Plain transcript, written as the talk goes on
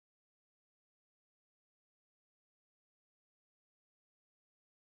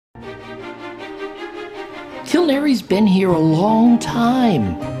Kilnerry's been here a long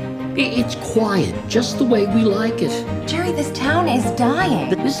time. It's quiet, just the way we like it. Jerry, this town is dying.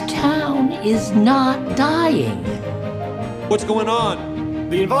 This town is not dying. What's going on?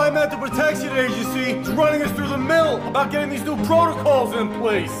 The Environmental Protection Agency is running us through the mill about getting these new protocols in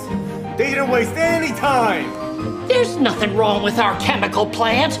place. They didn't waste any time. There's nothing wrong with our chemical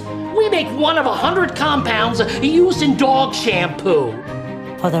plant. We make one of 100 compounds used in dog shampoo.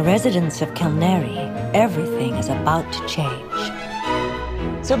 For the residents of Kilnerry, everything is about to change.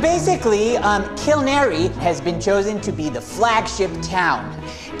 So basically, Kilnerry has been chosen to be the flagship town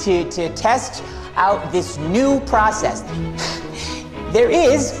to test out this new process. There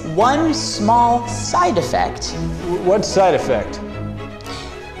is one small side effect. What side effect?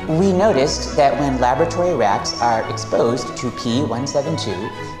 We noticed that when laboratory rats are exposed to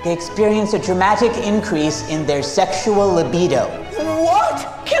P172, they experience a dramatic increase in their sexual libido.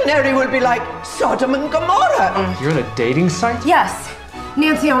 What? Kilnerry will be like Sodom and Gomorrah. You're on a dating site? Yes.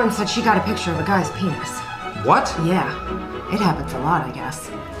 Nancy Owens said she got a picture of a guy's penis. What? Yeah. It happens a lot, I guess.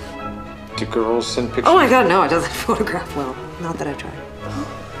 Do girls send pictures? Oh my God, no, it doesn't photograph well. Not that I've tried.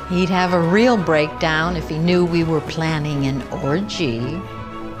 He'd have a real breakdown if he knew we were planning an orgy.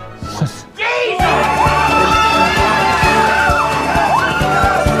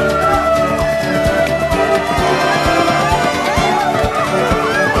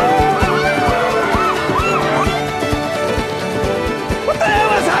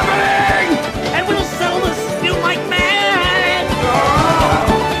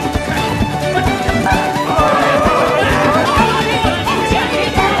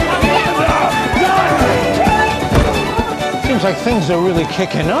 Seems like things are really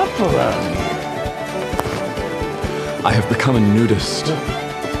kicking up around here. I have become a nudist.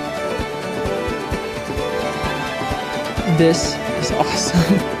 This is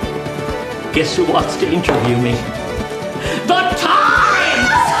awesome. Guess who wants to interview me? The Times!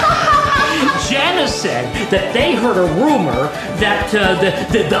 Jenna said that they heard a rumor that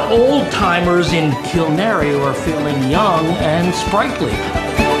the old-timers in Kilnerry were feeling young and sprightly.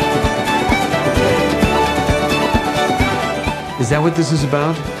 Is that what this is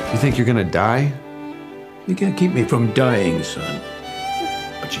about? You think you're gonna die? You can't keep me from dying, son.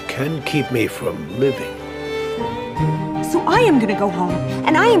 But you can keep me from living. So I am gonna go home,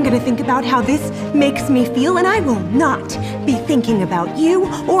 and I am gonna think about how this makes me feel, and I will not be thinking about you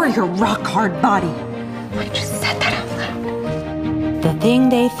or your rock-hard body. I just said that out loud. The thing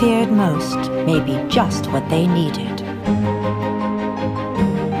they feared most may be just what they needed.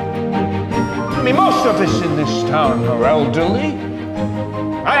 I mean, most of us in this town are elderly.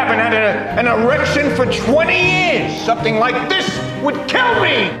 I haven't had an erection for 20 years. Something like this would kill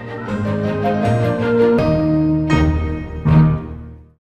me.